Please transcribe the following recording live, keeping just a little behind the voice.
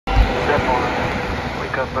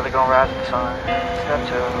up, brother, gonna rise in the sun. Step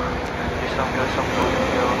 2, do something good, something good for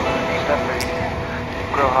you. Step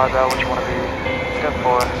 3, grow hard about what you wanna be. Step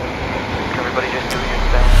 4, everybody just do your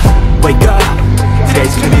thing. Wake up,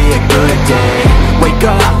 today's gonna be a good day. Wake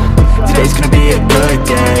up, today's gonna be a good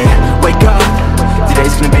day. Wake up,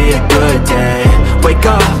 today's gonna be a good day. Wake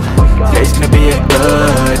up, today's gonna be a good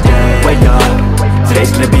day. Wake up,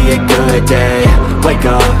 today's gonna be a good day. Wake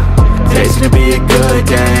up, today's gonna be a good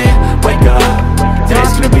day. Wake up,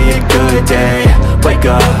 today's gonna be a good day. Wake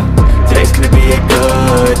up, today's gonna be a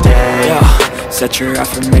good day. Yeah. Set your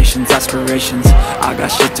affirmations, aspirations. I got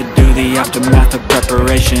shit to do, the aftermath of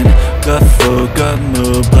preparation. Good food, good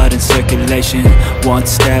mood, blood in circulation. One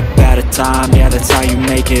step at a time, yeah, that's how you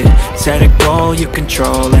make it. Set a goal you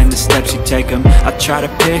control and the steps you take them. I try to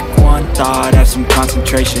pick one thought, have some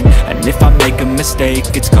concentration. And if I make a mistake,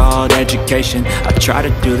 it's called education. I try to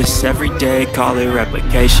do this every day, call it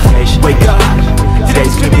replication. Wake up,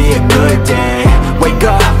 today's gonna be a good day. Wake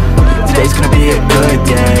up, today's gonna be a good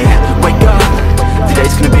day. Wake up,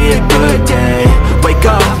 today's gonna be a good day. Wake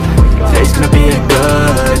up, today's gonna be a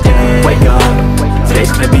good day. Wake up,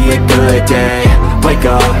 today's gonna be a good day. Wake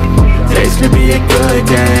up, today's gonna be a good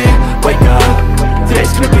day. Wake up,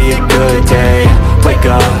 today's gonna be a good day. Wake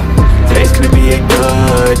up, today's gonna be a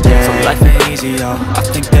good day. So life ain't easy, yo, I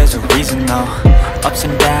think there's a reason, though. Ups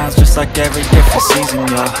and downs, just like every different season,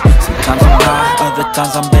 yo. Sometimes I'm high, other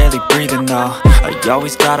times I'm barely breathing, though. I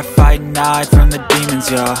always gotta fight and hide from the demons,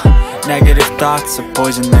 yo. Negative thoughts are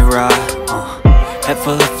poison, they rot. Head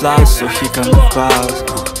full of flies, so here come the clouds.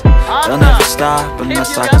 They'll never stop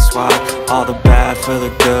unless I can swap all the bad for the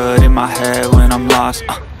good in my head when I'm lost.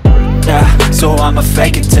 Yeah, so I'ma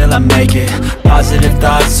fake it till I make it. Positive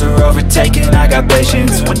thoughts are overtaken, I got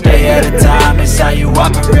patience. One day at a time is how you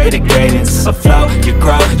operate a cadence. A flow, you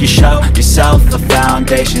grow, you show yourself a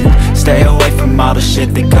foundation. Stay away from all the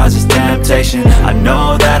shit that causes temptation. I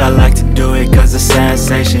know that I like to do it cause it's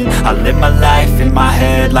sensation. I live my life in my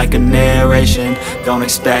head like a narration. Don't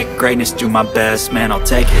expect greatness, do my best, man, I'll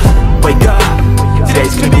take it. Wake up,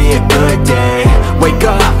 today's gonna be a good day. Wake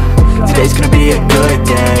up, today's gonna be a good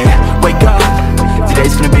day. Wake up,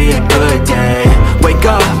 today's gonna be a good day. Wake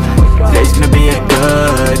up, today's gonna be a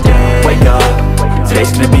good day. Wake up,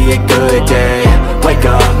 today's gonna be a good day. Wake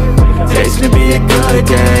up, today's gonna be a good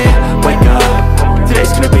day.